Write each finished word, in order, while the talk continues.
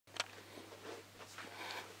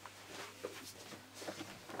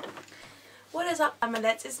What is up,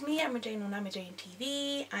 Amalettes? It's me, Amma Jane on Amma Jane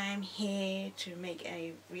TV. I'm here to make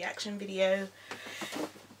a reaction video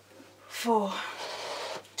for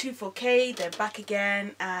 24K. They're back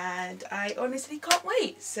again and I honestly can't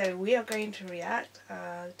wait. So we are going to react.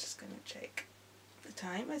 Just going to check the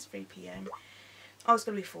time. It's 3 PM. Oh, it's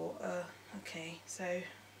going to be 4. Okay, so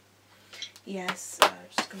yes,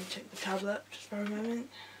 just going to check the tablet just for a moment.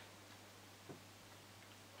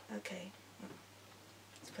 Okay.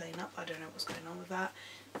 Playing up. I don't know what's going on with that.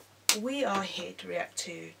 We are here to react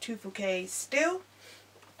to 24K still.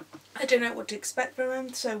 I don't know what to expect from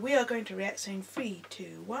him, so we are going to react. So in 3,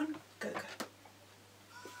 2, 1, go.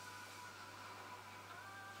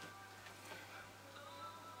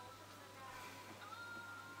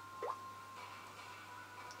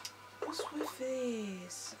 What's with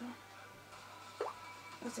this? Oh,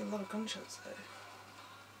 that's a lot of gunshots though.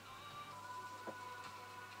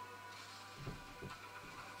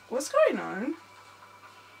 What's going on?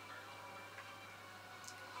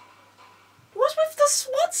 What's with the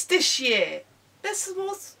SWATs this year? There's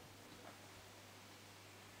SWATs.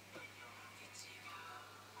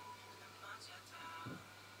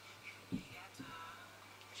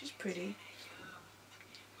 She's pretty.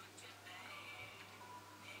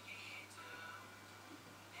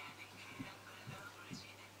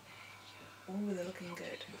 Oh, they're looking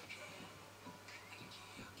good.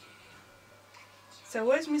 So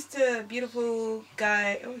where's Mr. Beautiful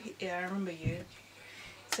guy? Oh, yeah, I remember you.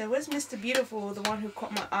 So where's Mr. Beautiful, the one who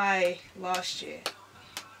caught my eye last year?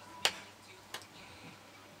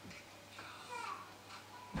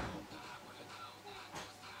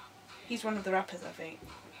 He's one of the rappers, I think.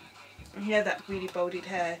 And he had that really balded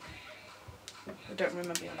hair. I don't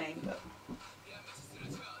remember your name, but...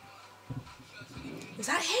 Is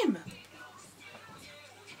that him?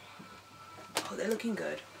 Oh, they're looking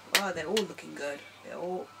good. Oh, they're all looking good. They're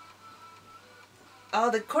all...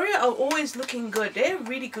 Oh, the choreo are always looking good. They're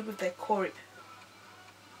really good with their choreo.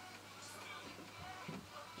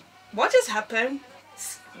 What just happened?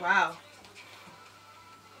 Wow.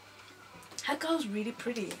 That girl's really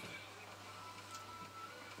pretty.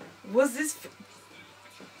 Was this...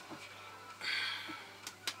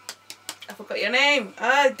 I forgot your name.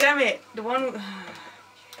 Ah, damn it. The one...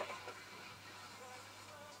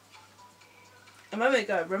 A moment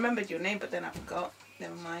ago I remembered your name, but then I forgot.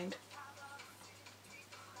 Never mind.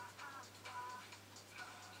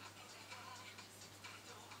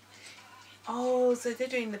 Oh, so they're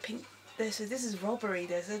doing the pink. So this is robbery.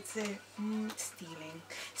 There's stealing.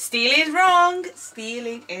 Stealing is wrong.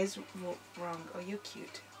 Stealing is wrong. Oh, you're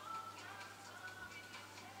cute.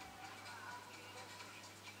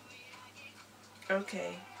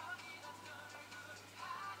 Okay.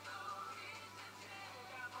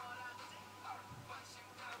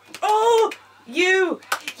 Oh, you.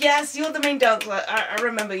 Yes, you're the main dancer. I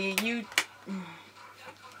remember you.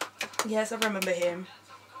 Yes, I remember him.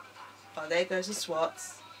 Oh, there goes the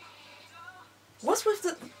SWATs. What's with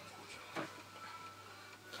the...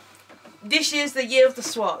 This year's the year of the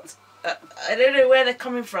SWAT. I don't know where they're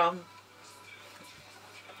coming from.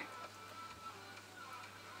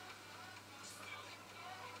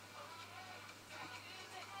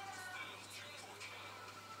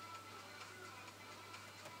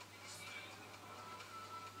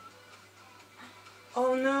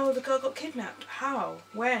 Oh no, the girl got kidnapped. How?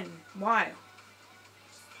 When? Why?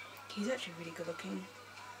 He's actually really good looking.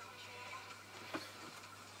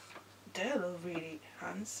 They look really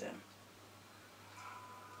handsome.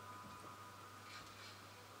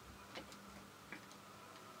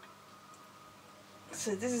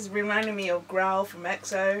 So this is reminding me of Growl from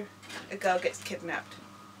EXO. A girl gets kidnapped.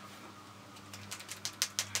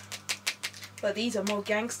 But these are more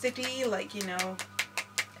gangster-y, like, you know,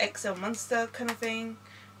 EXO Monster kind of thing.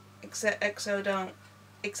 Except EXO don't,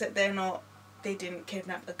 except they didn't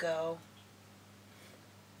kidnap the girl.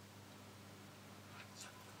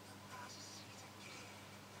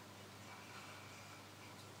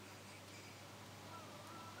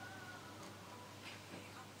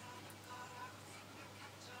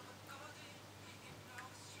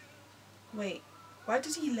 Wait, why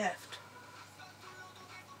does he left?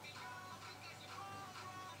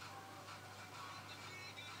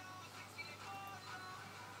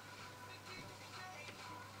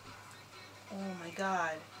 Oh my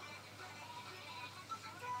god.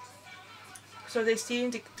 So they're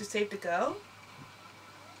stealing to save the girl?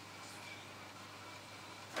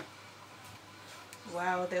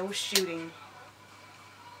 Wow, they're all shooting.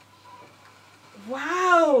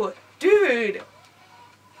 Wow! Dude!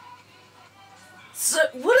 So,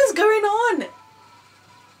 what is going on?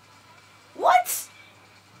 What?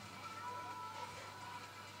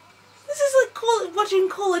 This is like watching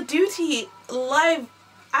Call of Duty live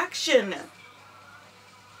action.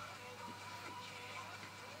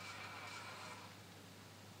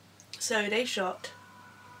 So they shot.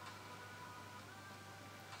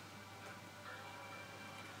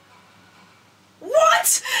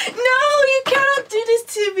 What? No, you cannot do this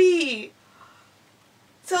to me.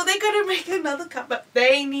 So they're gonna make another comeback.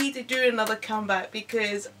 They need to do another comeback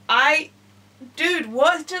because dude,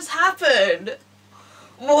 what just happened?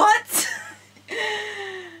 What?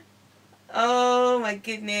 Oh my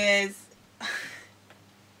goodness.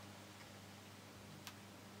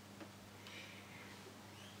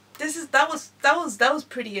 That was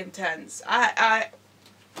pretty intense.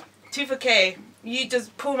 2-4-K, you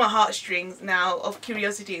just pull my heartstrings now of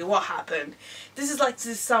curiosity. What happened? This is like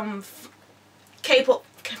some K-pop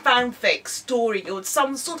fanfic story or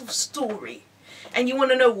some sort of story, and you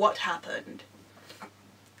want to know what happened.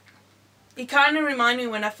 It kind of reminded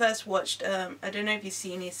me when I first watched, I don't know if you've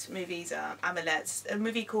seen these movies, Amulets, a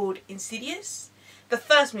movie called Insidious. The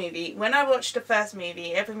first movie, when I watched the first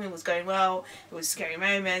movie, everything was going well, it was scary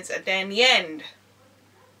moments, and then the end.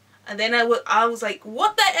 And then I was like,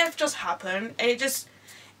 what the F just happened? And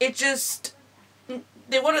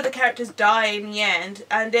one of the characters die in the end,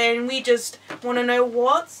 and then we just want to know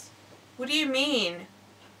what? What do you mean?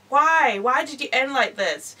 Why? Why did you end like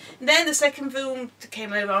this? And then the second film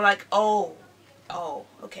came over, I'm like, oh,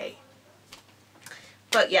 okay.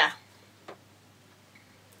 But yeah.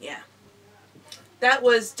 That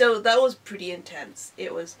was pretty intense.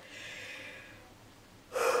 It was.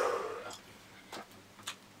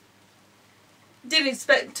 Didn't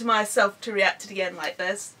expect myself to react to the end like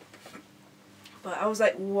this. But I was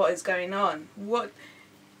like, what is going on? What?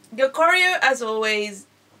 Your choreo, as always,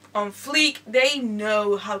 on fleek. They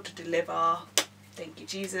know how to deliver. Thank you,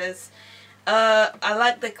 Jesus. I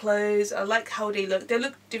like their clothes. I like how they look. They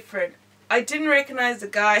look different. I didn't recognize the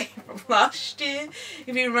guy from last year,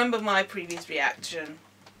 if you remember my previous reaction.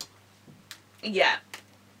 Yeah.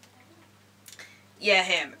 Yeah,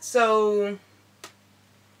 him. So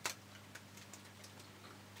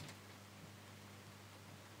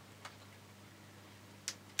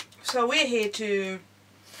we're here to,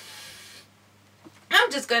 I'm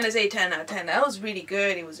just going to say 10 out of 10. That was really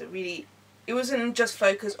good. It wasn't just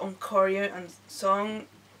focused on choreo and song.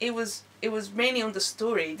 It was mainly on the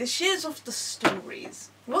story. The shares of the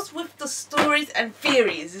stories. What's with the stories and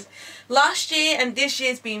theories? Last year and this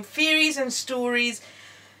year's been theories and stories.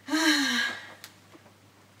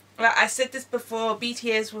 Like I said this before,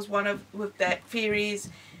 BTS was with their theories,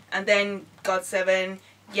 and then GOT7.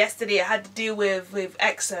 Yesterday I had to deal with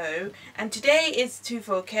EXO, and today is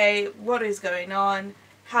 2-4-K. What is going on?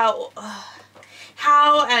 How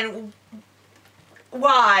and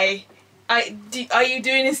why? Are you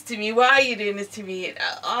doing this to me? Why are you doing this to me?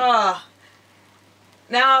 Now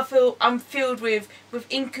I'm filled with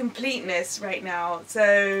incompleteness right now.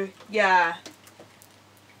 So yeah.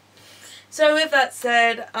 So with that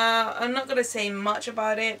said, I'm not gonna say much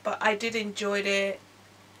about it, but I did enjoy it.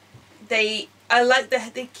 I like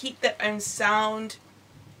that they keep their own sound.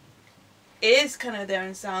 It is kind of their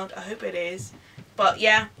own sound. I hope it is. But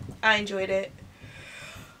yeah, I enjoyed it.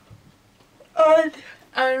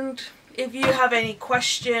 And if you have any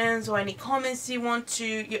questions or any comments you want to,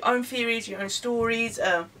 your own theories, your own stories,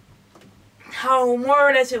 how more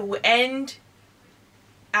or less it will end,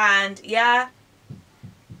 and yeah,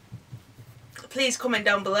 please comment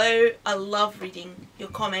down below. I love reading your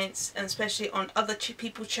comments, and especially on other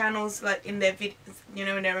people's channels, like in their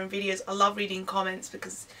in their own videos. I love reading comments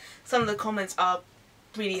because some of the comments are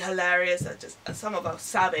really hilarious. Some of them are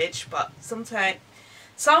savage, but sometimes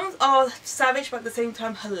some are savage but at the same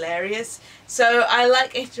time hilarious. So I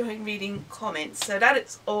like enjoying reading comments. So that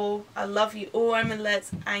is all. I love you all. I'm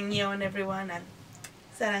Let's Annyeong everyone, and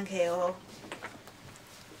사랑해요.